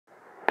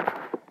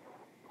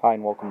Hi,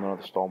 and welcome to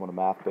another installment of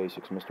Math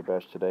Basics. Mr.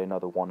 Best today,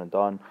 another one and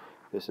done.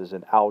 This is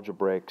an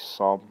algebraic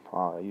sum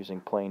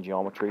using plane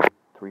geometry,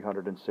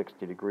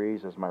 360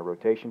 degrees as my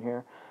rotation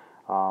here.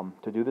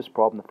 To do this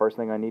problem, the first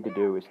thing I need to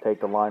do is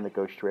take the line that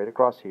goes straight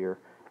across here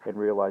and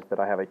realize that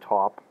I have a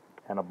top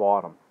and a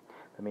bottom.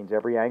 That means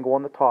every angle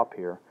on the top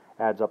here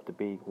adds up to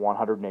be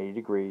 180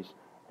 degrees,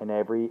 and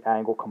every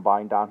angle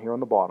combined down here on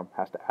the bottom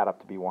has to add up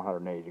to be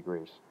 180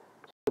 degrees.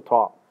 So the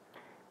top.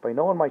 If I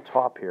know on my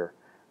top here,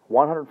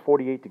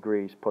 148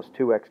 degrees plus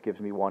 2x gives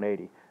me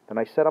 180. Then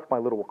I set up my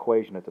little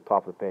equation at the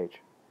top of the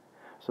page.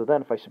 So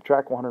then if I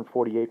subtract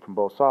 148 from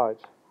both sides,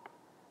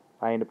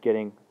 I end up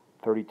getting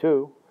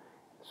 32.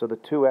 So the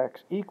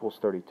 2x equals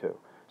 32.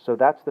 So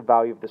that's the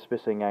value of this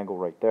missing angle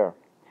right there.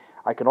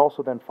 I can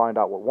also then find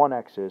out what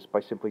 1x is by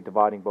simply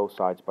dividing both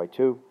sides by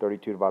 2.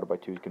 32 divided by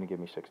 2 is going to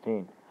give me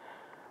 16.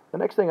 The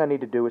next thing I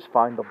need to do is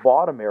find the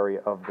bottom area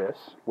of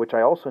this, which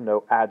I also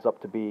know adds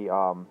up to be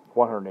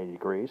 180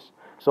 degrees.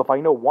 So if I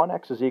know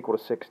 1x is equal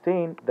to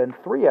 16, then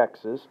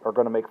 3x's are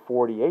going to make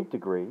 48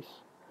 degrees.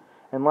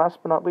 And last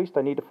but not least,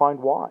 I need to find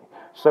y.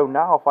 So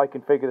now if I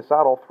can figure this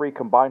out, all three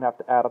combined have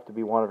to add up to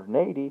be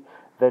 180.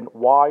 Then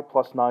y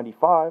plus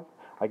 95,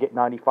 I get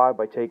 95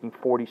 by taking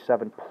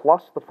 47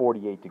 plus the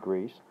 48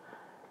 degrees.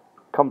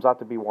 Comes out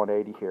to be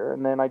 180 here.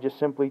 And then I just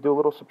simply do a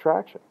little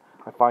subtraction.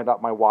 I find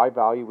out my y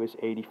value is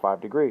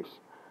 85 degrees.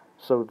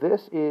 So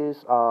this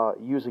is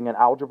using an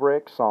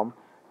algebraic sum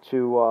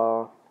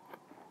to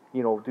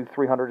do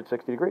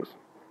 360 degrees.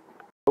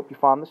 Hope you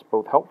found this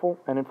both helpful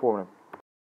and informative.